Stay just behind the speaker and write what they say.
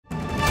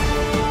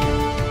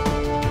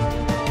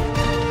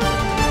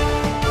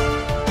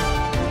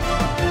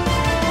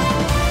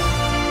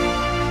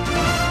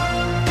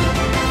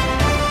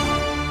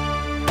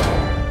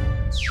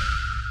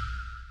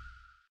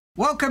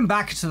welcome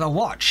back to The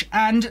Watch.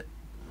 And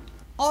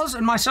Oz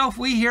and myself,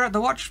 we here at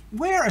The Watch,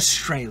 we're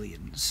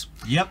Australians.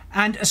 Yep.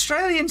 And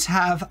Australians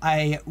have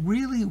a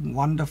really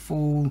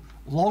wonderful,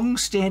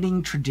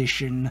 long-standing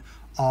tradition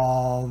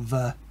of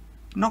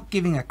not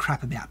giving a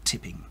crap about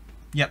tipping.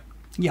 Yep.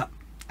 Yep.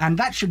 And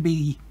that should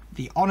be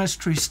the honest,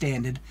 true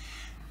standard.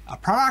 A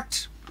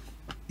product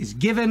is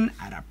given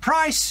at a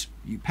price,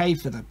 you pay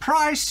for the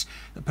price,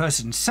 the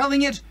person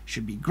selling it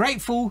should be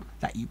grateful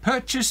that you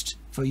purchased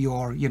for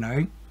your,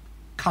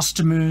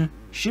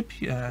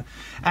 customership,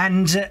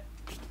 and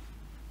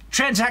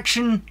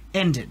transaction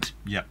ended.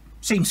 Yep.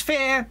 Seems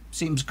fair,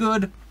 seems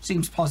good,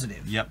 seems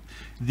positive. Yep.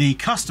 The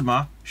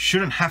customer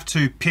shouldn't have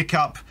to pick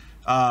up,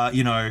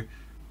 the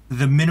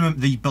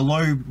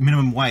below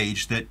minimum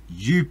wage that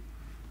you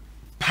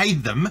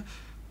paid them,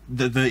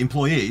 the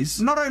employees.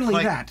 Not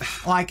only that,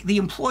 the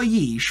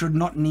employee should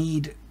not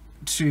need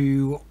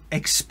to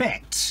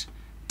expect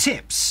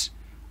tips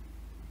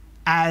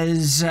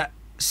as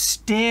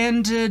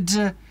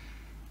standard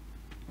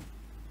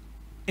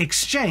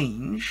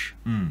exchange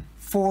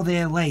for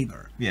their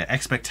labor. Yeah,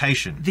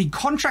 expectation. The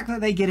contract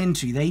that they get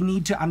into, they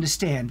need to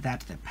understand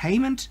that the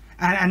payment,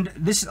 and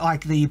this,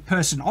 the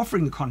person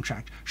offering the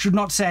contract, should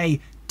not say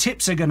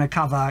tips are going to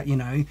cover,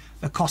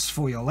 the cost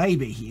for your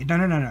labor here.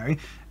 No.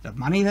 The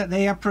money that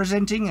they are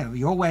presenting,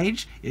 your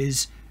wage,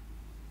 is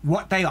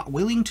what they are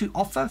willing to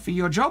offer for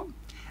your job.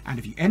 And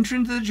if you enter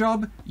into the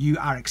job, you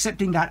are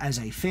accepting that as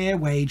a fair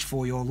wage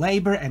for your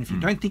labor. And if you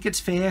don't think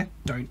it's fair,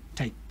 don't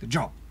take the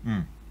job.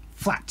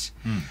 Flat.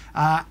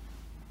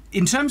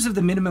 In terms of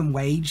the minimum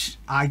wage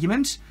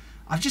argument,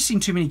 I've just seen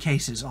too many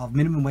cases of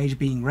minimum wage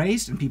being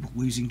raised and people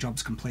losing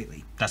jobs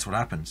completely. That's what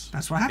happens.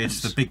 That's what happens.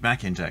 It's the Big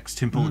Mac index.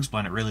 Tim will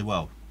explain it really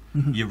well.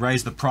 You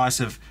raise the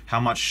price of how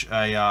much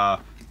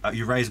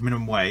you raise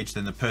minimum wage,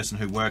 then the person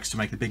who works to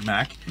make the Big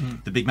Mac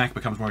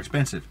becomes more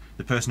expensive.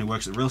 The person who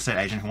works at the real estate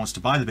agent who wants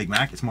to buy the Big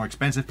Mac, it's more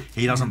expensive.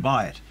 He doesn't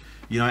buy it.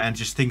 And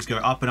just things go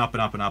up and up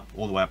and up and up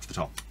all the way up to the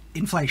top.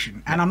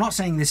 Inflation. And I'm not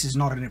saying this is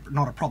not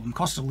a problem.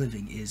 Cost of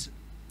living is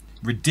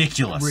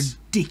ridiculous.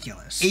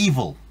 Ridiculous.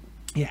 Evil.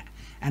 Yeah.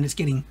 And it's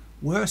getting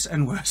worse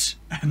and worse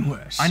and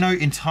worse. I know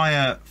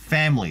entire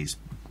families,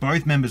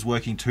 both members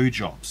working 2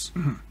 jobs,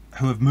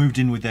 who have moved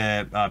in with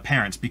their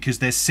parents because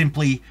there's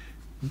simply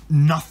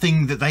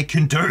nothing that they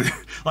can do.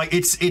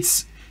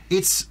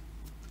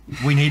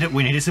 We need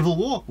a civil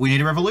war. We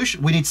need a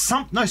revolution. We need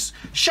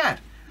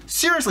Shad,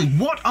 seriously,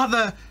 what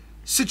other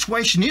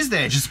situation is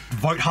there? Just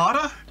vote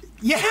harder?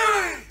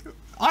 Yeah.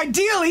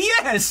 Ideally,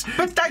 yes.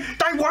 But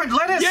they won't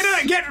let us.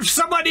 Get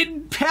someone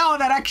in power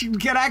that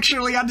can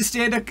actually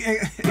understand.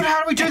 But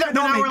how do we do that when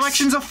our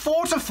elections are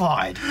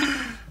fortified?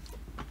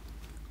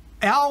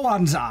 Our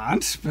ones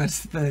aren't,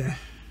 but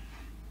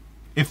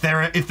if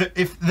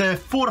they're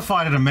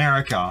fortified in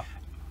America.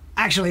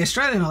 Actually,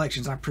 Australian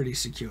elections are pretty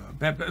secure.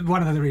 But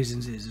one of the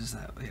reasons is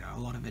that a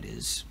lot of it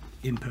is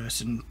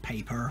in-person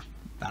paper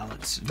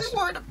ballots.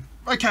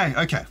 Okay.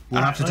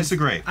 We'll have to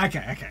disagree.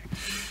 Okay.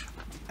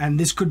 And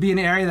this could be an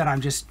area that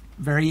I'm just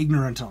very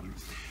ignorant on.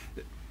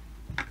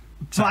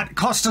 But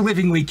cost of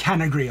living we can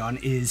agree on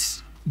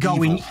is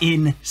going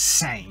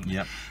insane.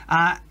 Yep.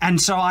 And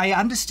so I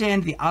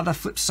understand the other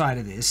flip side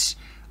of this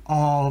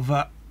of,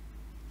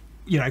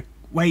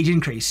 wage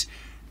increase.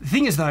 The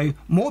thing is, though,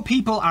 more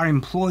people are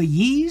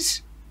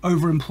employees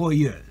over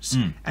employers,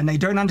 and they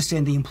don't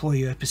understand the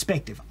employer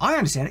perspective. I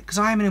understand it because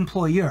I am an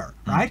employer,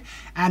 right?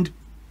 And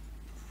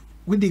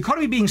with the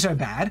economy being so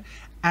bad,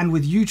 and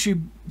with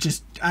YouTube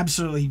just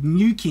absolutely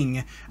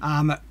nuking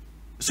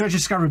search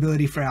and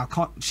discoverability for our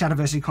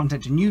Shadiversity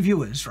content to new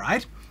viewers,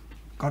 right?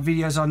 Got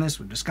videos on this,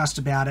 we've discussed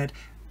about it.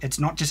 It's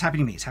not just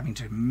happening to me, it's happening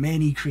to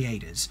many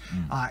creators.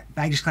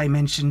 Baggage Clay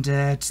mentioned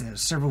it,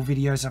 there's several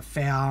videos I've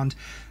found,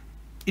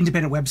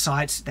 independent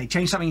websites, they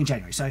changed something in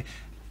January. So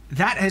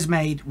that has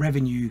made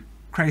revenue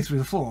crater through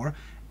the floor.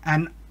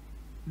 And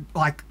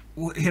I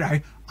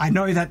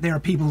know that there are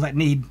people that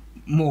need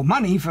more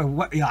money for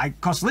what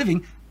cost of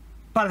living,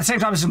 but at the same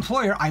time, as an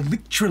employer, I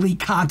literally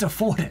can't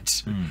afford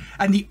it.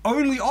 And the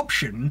only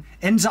option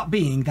ends up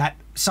being that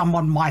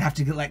someone might have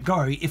to get let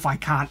go if I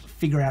can't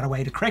figure out a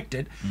way to correct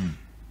it,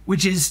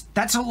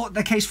 that's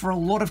the case for a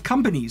lot of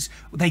companies.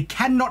 They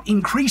cannot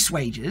increase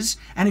wages,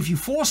 and if you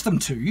force them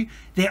to,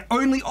 their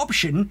only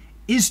option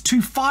is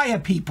to fire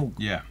people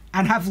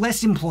and have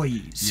less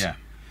employees. Yeah.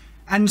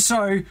 And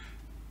so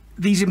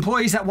these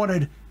employees that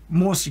wanted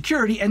more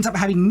security ends up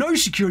having no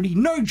security,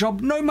 no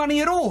job, no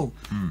money at all.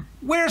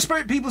 Where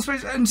are people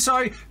supposed to? And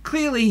so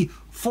clearly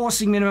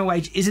forcing minimum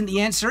wage isn't the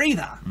answer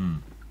either.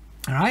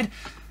 All right?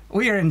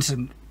 We are in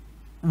some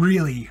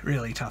really,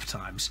 really tough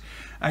times.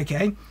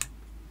 Okay?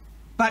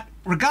 But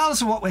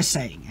regardless of what we're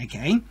saying,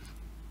 okay,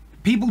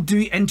 people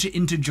do enter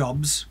into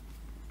jobs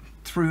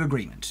through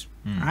agreement,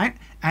 right?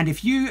 And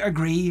if you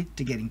agree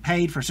to getting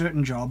paid for a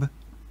certain job,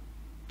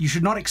 you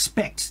should not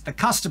expect the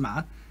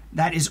customer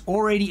that is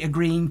already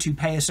agreeing to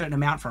pay a certain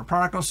amount for a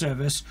product or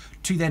service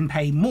to then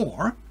pay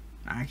more,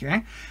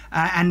 okay,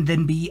 and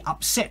then be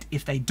upset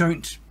if they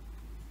don't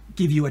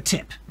give you a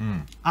tip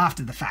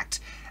after the fact.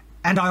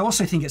 And I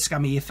also think it's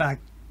scummy if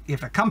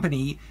a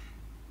company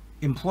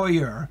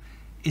employer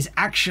is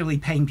actually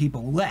paying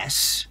people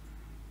less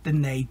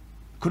than they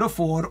could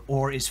afford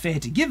or is fair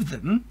to give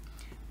them,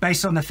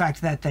 based on the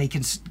fact that they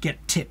can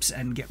get tips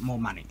and get more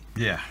money.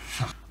 Yeah.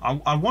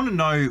 I want to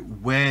know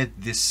where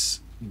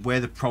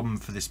the problem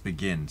for this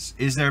begins.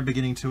 Is there a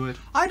beginning to it?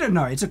 I don't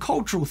know. It's a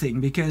cultural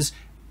thing because,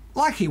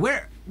 like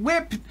here,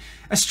 we're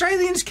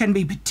Australians can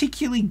be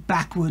particularly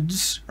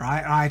backwards,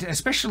 right?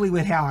 Especially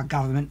with how our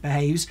government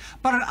behaves.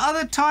 But at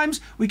other times,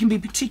 we can be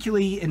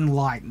particularly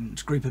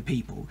enlightened group of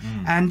people.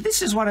 And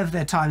this is one of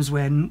the times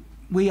when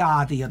we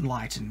are the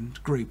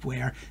enlightened group,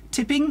 where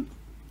tipping,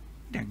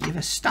 don't give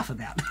a stuff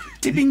about.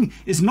 Tipping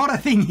is not a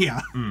thing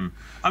here.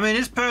 I mean,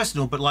 it's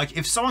personal, but like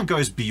if someone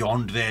goes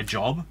beyond their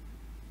job,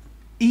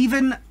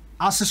 even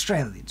us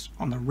Australians,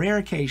 on the rare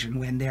occasion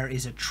when there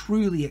is a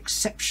truly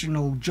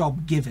exceptional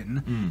job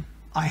given,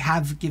 I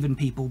have given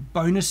people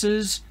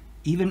bonuses,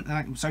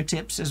 even so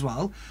tips as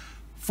well,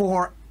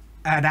 for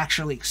an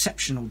actually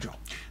exceptional job.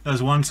 There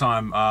was one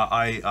time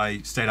I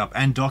stayed up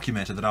and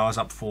documented that I was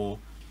up for,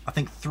 I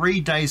think,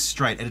 3 days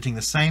straight editing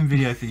the same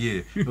video for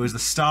you. It was the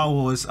Star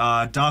Wars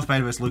Darth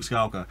Vader vs Luke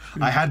Skywalker.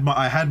 I had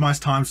my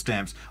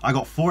timestamps. I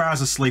got 4 hours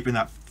of sleep in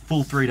that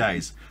full 3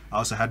 days. I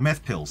also had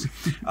meth pills.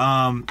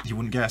 You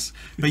wouldn't guess.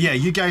 But yeah,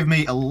 you gave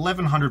me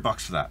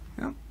 $1,100 for that.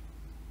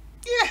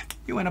 Yeah,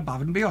 you went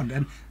above and beyond,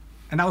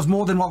 and that was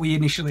more than what we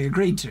initially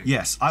agreed to.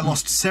 Yes, I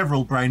lost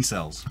several brain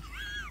cells.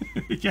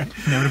 Yeah.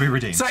 Never to be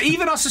redeemed. So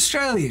even us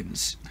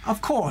Australians,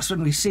 of course,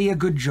 when we see a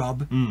good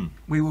job,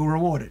 we will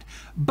reward it.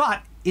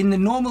 But in the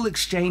normal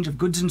exchange of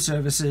goods and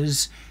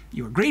services,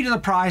 you agree to the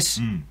price,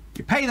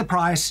 you pay the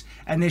price,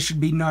 and there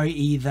should be no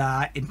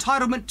either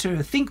entitlement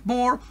to think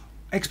more,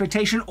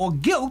 expectation, or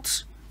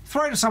guilt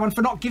thrown at someone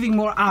for not giving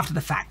more after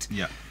the fact.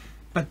 Yeah.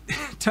 But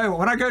tell you what,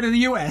 when I go to the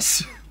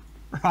US,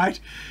 right,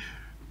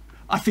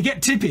 I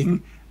forget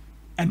tipping,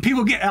 and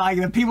people get,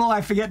 like, the people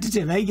I forget to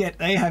tip,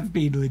 they have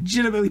been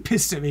legitimately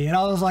pissed at me. And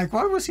I was like,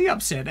 why was he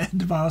upset?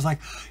 And I was like,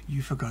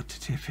 you forgot to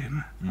tip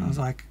him. I was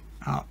like,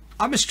 oh,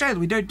 I'm Australian,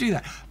 we don't do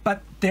that.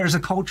 But there's a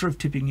culture of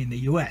tipping in the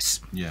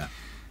US. Yeah.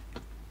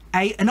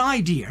 An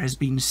idea has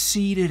been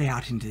seeded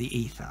out into the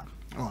ether,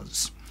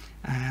 Oz.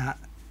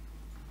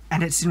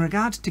 And it's in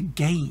regards to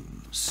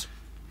games.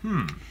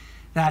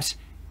 That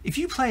if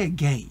you play a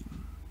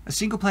game, a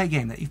single-player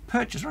game that you've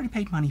purchased, already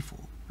paid money for,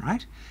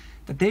 right?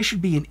 That there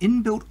should be an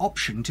inbuilt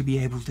option to be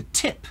able to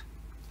tip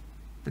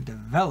the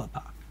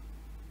developer.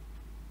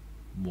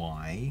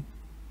 Why?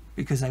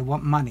 Because they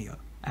want money,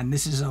 and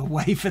this is a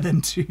way for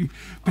them to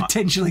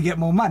potentially get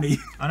more money.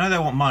 I know they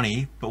want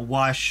money, but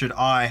why should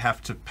I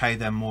have to pay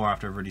them more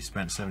after I've already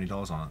spent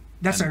 $70 on it?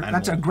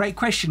 That's a great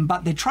question,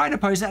 but they're trying to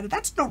pose that.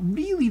 That's not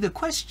really the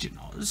question,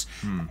 Oz.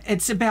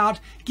 It's about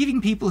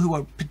giving people who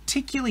are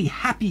particularly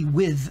happy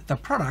with the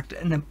product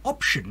an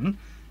option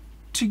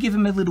to give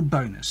them a little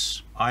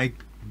bonus. I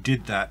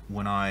did that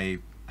when I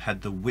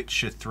had The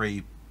Witcher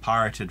 3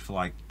 pirated for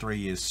like 3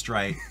 years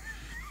straight.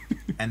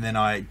 And then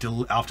I,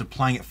 after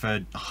playing it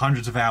for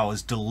hundreds of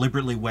hours,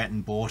 deliberately went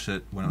and bought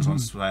it when it was on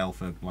sale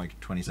for like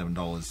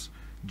 $27,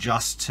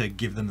 just to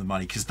give them the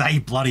money, because they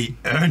bloody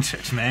earned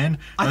it, man.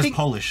 Those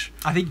Polish.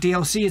 I think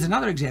DLC is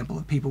another example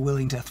of people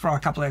willing to throw a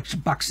couple of extra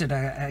bucks at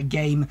a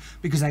game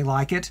because they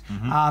like it,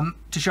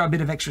 to show a bit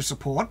of extra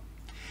support.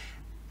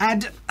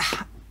 And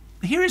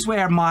here is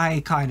where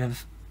my kind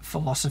of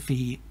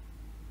philosophy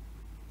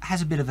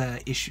has a bit of an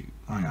issue.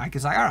 Like,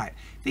 it's like, all right,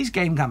 these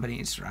game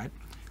companies, right,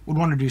 would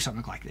want to do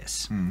something like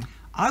this.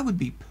 I would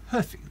be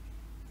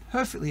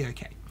perfectly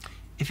okay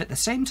if at the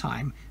same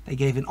time they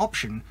gave an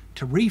option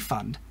to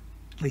refund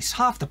at least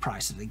half the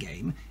price of the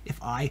game if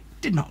I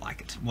did not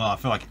like it. Well, I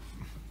feel like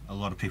a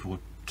lot of people would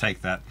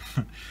take that.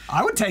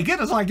 I would take it.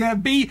 It's like,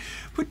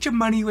 put your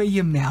money where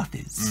your mouth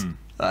is.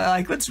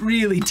 Like, let's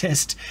really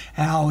test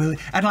how...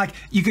 And, like,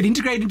 you could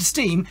integrate into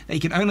Steam that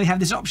you can only have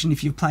this option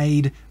if you've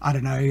played, I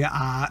don't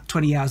know,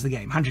 20 hours of the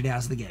game, 100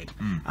 hours of the game.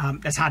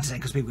 That's hard to say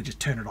because people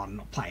just turn it on and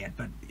not play it,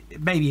 but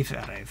maybe if,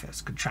 I don't know, if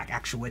it could track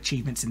actual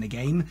achievements in the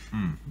game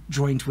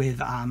joined with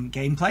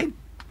gameplay.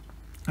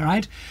 All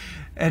right?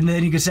 And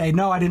then you could say,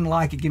 no, I didn't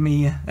like it, give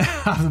me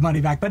half the money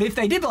back. But if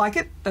they did like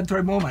it, they'd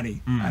throw more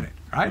money at it,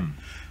 right?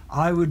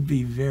 I would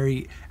be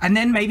very... And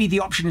then maybe the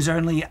option is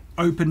only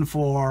open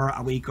for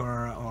a week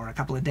or a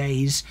couple of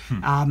days,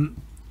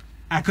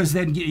 because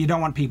then you don't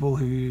want people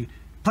who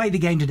play the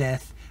game to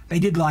death, they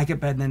did like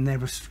it, but then they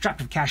were strapped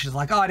with cash. It's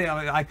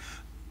like,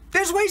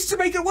 there's ways to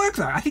make it work,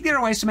 though. I think there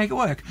are ways to make it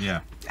work.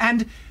 Yeah.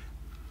 And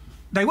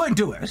they won't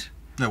do it.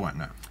 They won't,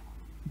 no.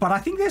 But I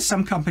think there's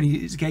some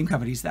companies, game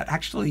companies, that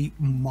actually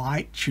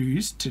might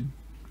choose to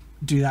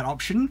do that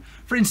option.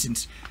 For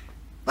instance...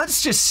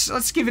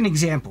 Let's give an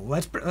example.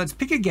 Let's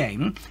pick a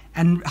game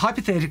and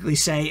hypothetically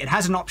say it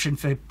has an option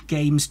for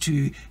games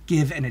to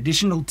give an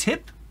additional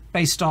tip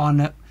based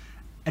on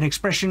an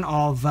expression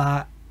of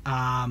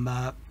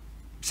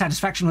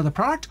satisfaction with the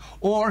product,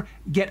 or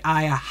get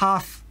a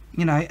half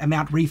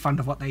amount refund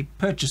of what they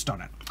purchased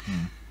on it.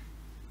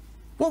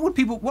 What would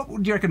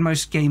you reckon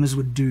most gamers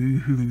would do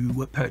who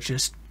were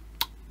purchased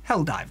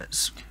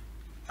Helldivers?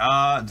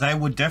 They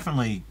would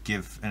definitely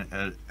give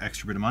an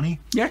extra bit of money.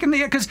 Yeah,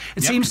 because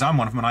it seems I'm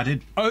one of them, and I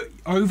did.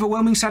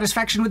 Overwhelming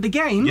satisfaction with the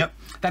game. Yep.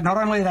 That not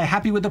only are they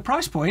happy with the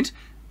price point,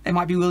 they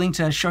might be willing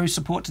to show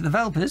support to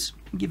developers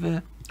and give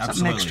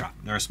something extra.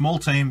 They're a small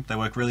team. They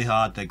work really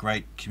hard. They're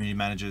great community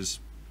managers.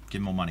 Give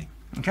them more money.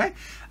 Okay.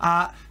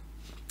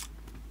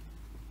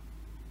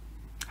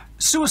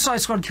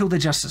 Suicide Squad killed the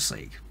Justice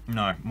League.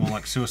 No, more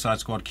like Suicide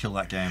Squad kill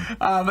that game.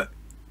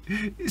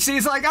 See,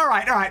 it's like, all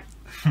right.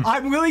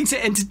 I'm willing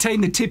to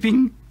entertain the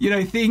tipping,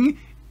 thing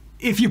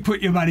if you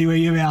put your money where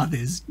your mouth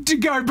is. To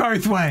go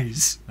both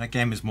ways. That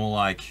game is more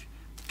like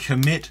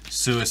commit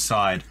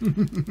suicide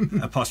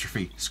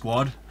apostrophe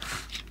squad.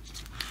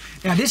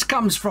 Now, this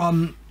comes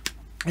from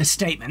a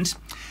statement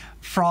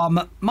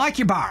from Mike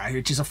Ybarra,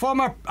 which is a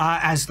former,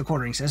 as the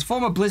quartering says,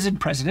 former Blizzard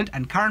president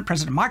and current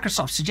president of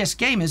Microsoft, suggests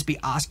gamers be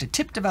asked to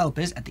tip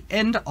developers at the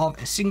end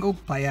of single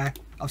player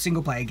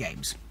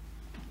games.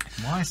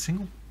 Why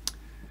single?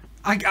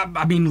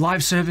 I mean,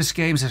 live service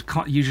games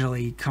are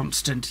usually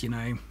constant,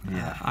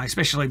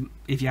 especially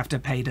if you have to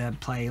pay to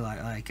play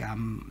like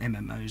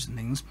MMOs and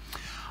things.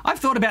 I've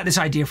thought about this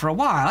idea for a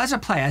while as a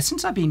player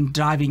since I've been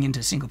diving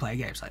into single-player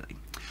games lately.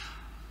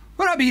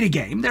 When I beat a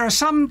game, there are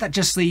some that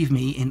just leave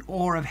me in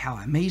awe of how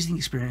amazing the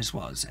experience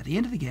was. At the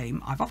end of the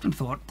game, I've often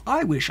thought,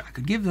 I wish I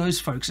could give those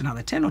folks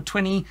another $10 or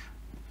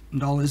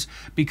 $20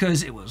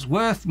 because it was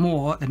worth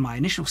more than my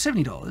initial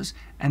 $70,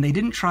 and they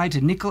didn't try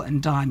to nickel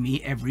and dime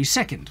me every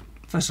second.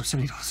 First of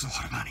all, $70 is a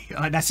lot of money.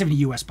 That's 70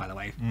 US, by the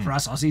way. For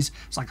us Aussies,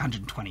 it's like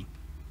 120.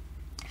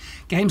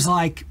 Games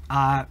like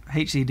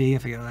HCD, I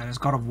forget what that is,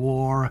 God of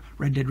War,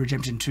 Red Dead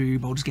Redemption 2,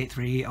 Baldur's Gate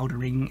 3, Elden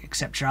Ring,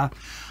 etc.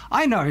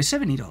 I know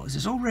 $70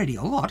 is already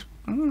a lot,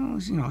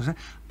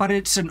 but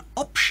it's an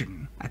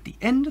option at the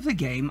end of the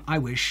game I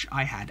wish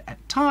I had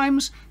at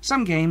times.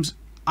 Some games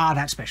are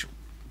that special.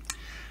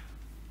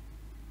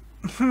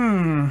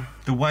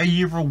 The way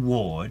you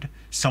reward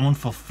someone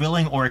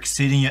fulfilling or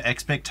exceeding your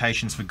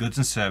expectations for goods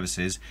and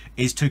services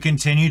is to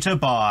continue to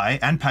buy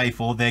and pay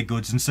for their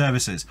goods and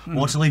services,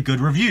 or to leave good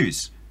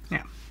reviews.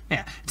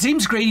 Yeah. It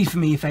seems greedy for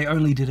me if they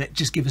only did it,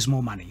 just give us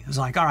more money. It's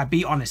like, all right,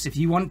 be honest. If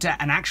you want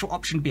an actual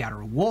option to be able to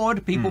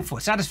reward people for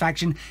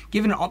satisfaction,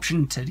 give an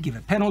option to give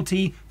a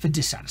penalty for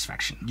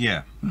dissatisfaction.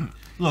 Yeah.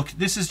 Look,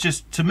 this is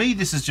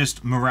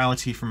just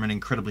morality from an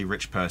incredibly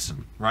rich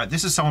person, right?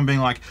 This is someone being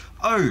like,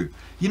 oh,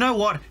 you know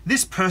what?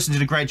 This person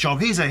did a great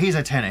job. Here's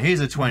a tenner. Here's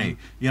a 20.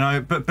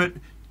 But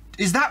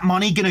is that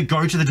money going to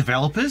go to the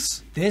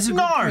developers? There's a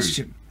good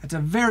question. That's a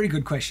very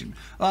good question.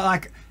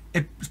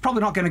 It's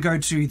probably not going to go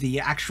to the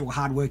actual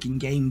hardworking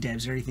game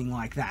devs or anything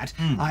like that.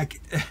 Like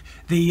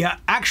the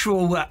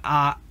actual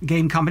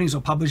game companies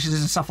or publishers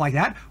and stuff like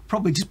that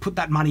probably just put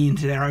that money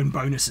into their own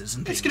bonuses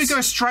and things. It's going to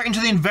go straight into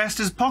the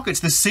investors'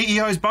 pockets, the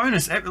CEO's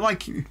bonus.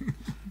 Like,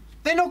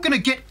 they're not going to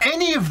get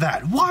any of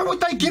that. Why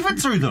would they give it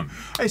to them?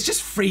 It's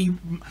just free,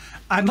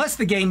 unless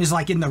the game is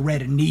like in the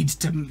red and needs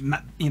to,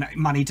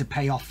 money to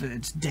pay off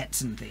its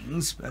debts and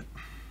things. But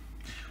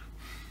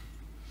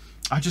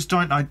I just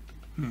don't.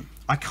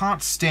 I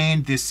can't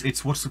stand this.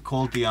 It's what's it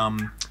called,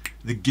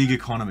 the gig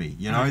economy.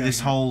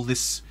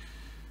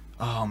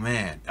 Oh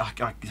man.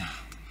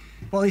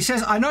 Well, he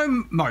says, I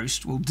know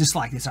most will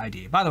dislike this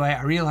idea. By the way,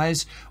 I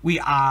realise we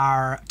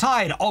are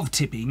tired of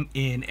tipping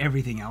in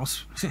everything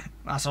else.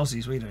 Us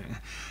Aussies, we don't.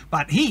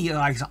 But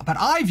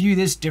I view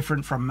this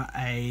different from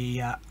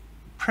a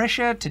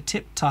pressure to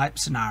tip type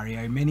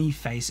scenario many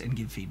face and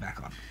give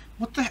feedback on.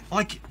 What the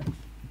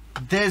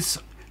there's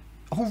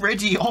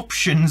already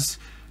options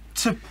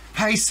to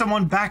pay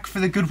someone back for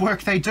the good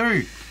work they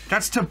do.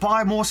 That's to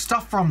buy more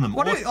stuff from them.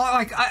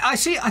 I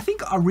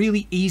think a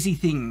really easy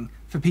thing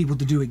for people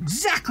to do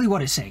exactly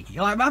what it's saying.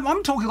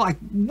 I'm talking like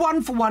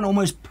one-for-one,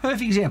 almost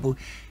perfect example,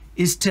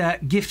 is to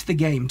gift the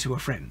game to a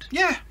friend.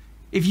 Yeah.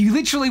 If you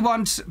literally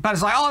want, but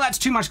it's like, oh, that's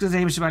too much because the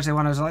game is too much. They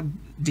want to like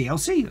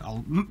DLC.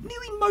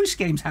 Nearly most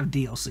games have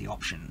DLC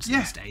options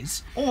these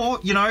days. Or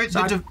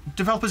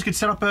developers could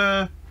set up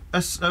a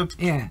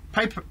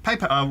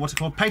paper what's it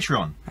called,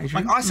 Patreon.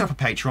 Like I set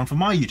up a Patreon for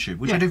my YouTube,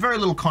 which I do very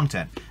little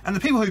content, and the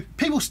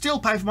people still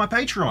pay for my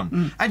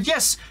Patreon. And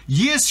yes,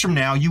 years from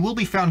now you will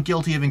be found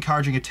guilty of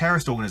encouraging a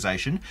terrorist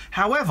organization.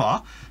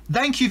 However,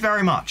 thank you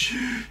very much.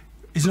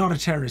 It's not a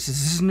terrorist.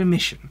 This is an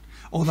emission.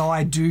 Although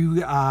I do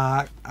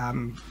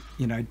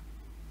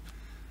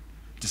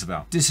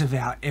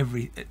disavow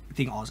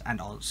everything Oz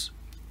and Oz.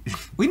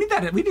 We need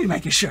to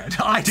make a shirt.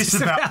 I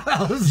disavow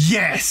Oz.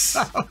 Yes,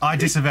 I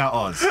disavow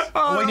Oz.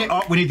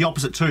 We need the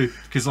opposite too,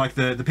 because like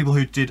the people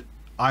who did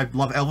I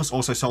Love Elvis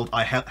also sold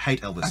I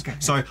Hate Elvis. Okay.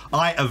 So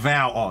I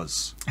avow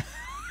Oz.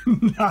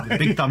 No.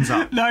 Big thumbs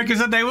up. No, because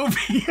then they will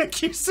be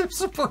accused of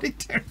supporting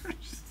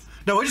terrorists.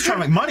 No, we're just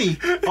trying to make money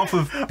off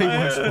of people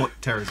who support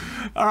terrorism.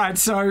 All right,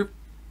 so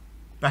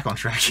back on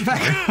track.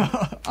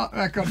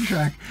 Back on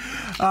track.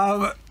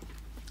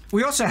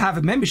 We also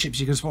have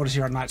memberships you can support us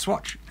here on Night's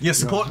Watch. Yes,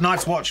 support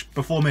Night's Watch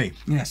before me.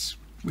 Yes,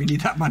 we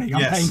need that money.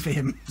 I'm paying for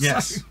him.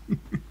 Yes.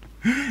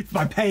 So,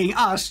 by paying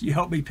us, you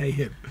help me pay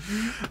him.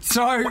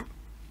 So,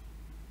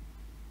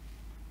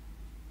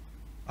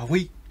 Are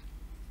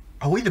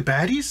we the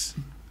baddies?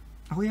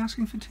 Are we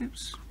asking for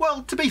tips?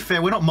 Well, to be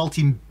fair, we're not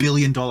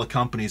multi-billion-dollar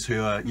companies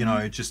who are, you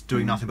know, just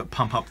doing nothing but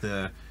pump up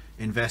the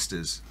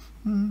investors.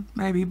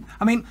 Maybe.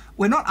 I mean,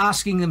 we're not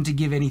asking them to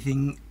give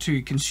anything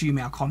to consume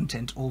our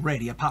content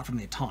already, apart from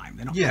their time.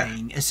 They're not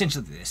paying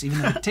essentially this,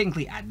 even though they're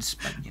technically ads,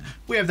 but, you know.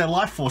 We have their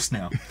life force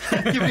now.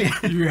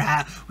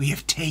 We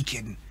have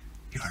taken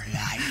your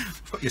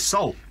life. Your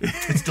soul.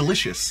 It's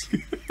delicious.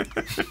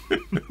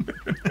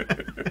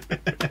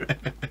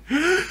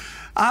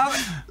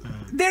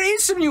 There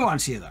is some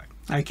nuance here, though.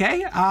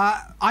 Okay,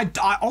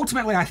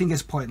 ultimately I think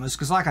it's pointless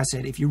because, like I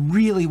said, if you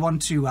really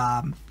want to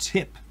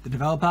tip the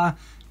developer,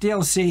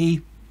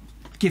 DLC,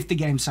 gift the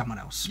game to someone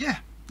else. Yeah,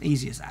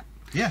 easy as that.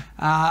 Yeah.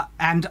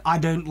 And I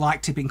don't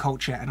like tipping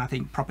culture, and I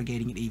think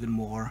propagating it even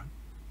more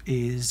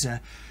is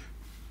I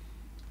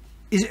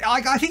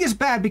think it's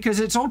bad because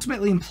it's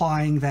ultimately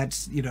implying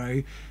that, you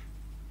know,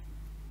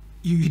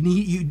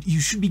 you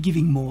should be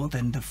giving more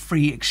than the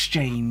free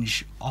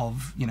exchange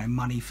of, you know,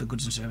 money for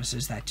goods and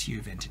services that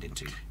you've entered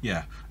into.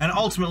 Yeah, and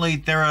ultimately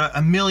there are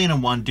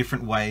 1,000,001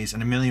 different ways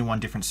and 1,000,001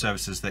 different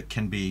services that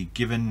can be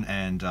given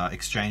and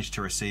exchanged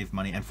to receive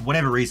money, and for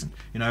whatever reason,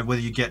 you know,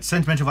 whether you get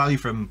sentimental value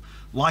from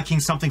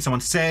liking something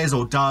someone says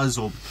or does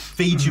or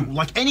feeds you,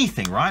 like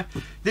anything, right?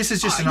 This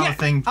is just another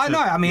thing. I know.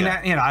 I mean,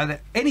 you know,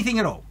 anything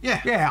at all. Yeah.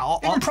 Yeah.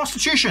 Even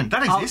prostitution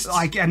that exists.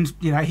 Like, and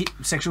you know,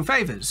 sexual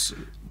favors.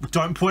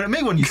 Don't point at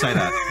me when you say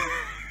that.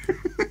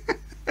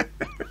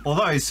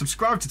 Although,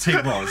 subscribe to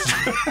Team Roz.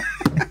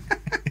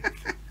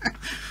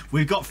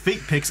 We've got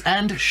feet pics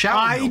and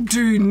shower milk. I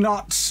do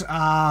not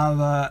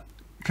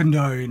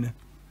condone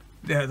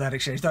that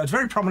exchange, though it's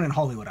very prominent in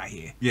Hollywood, I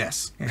hear.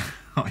 Yes. Yeah.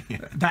 Oh, yeah.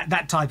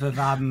 That type of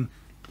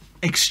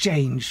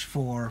exchange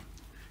for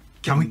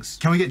Can things.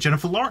 we get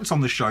Jennifer Lawrence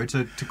on the show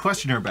to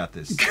question her about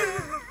this?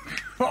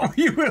 What are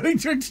you willing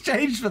to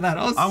exchange for that,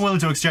 Oz? I'm willing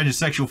to exchange a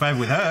sexual favour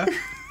with her.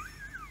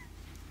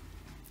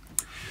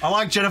 I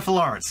like Jennifer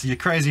Lawrence. You're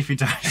crazy if you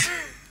don't.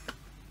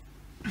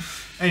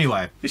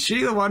 Anyway. Is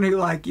she the one who,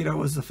 like, you know,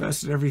 was the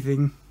first at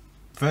everything?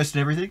 First at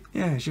everything?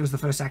 Yeah, she was the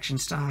first action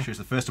star. She was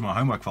the first in my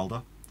homework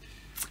folder.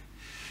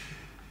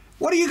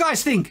 What do you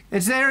guys think?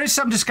 There is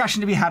some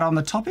discussion to be had on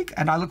the topic,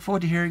 and I look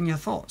forward to hearing your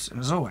thoughts. And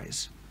as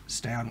always,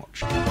 stay on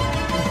watch.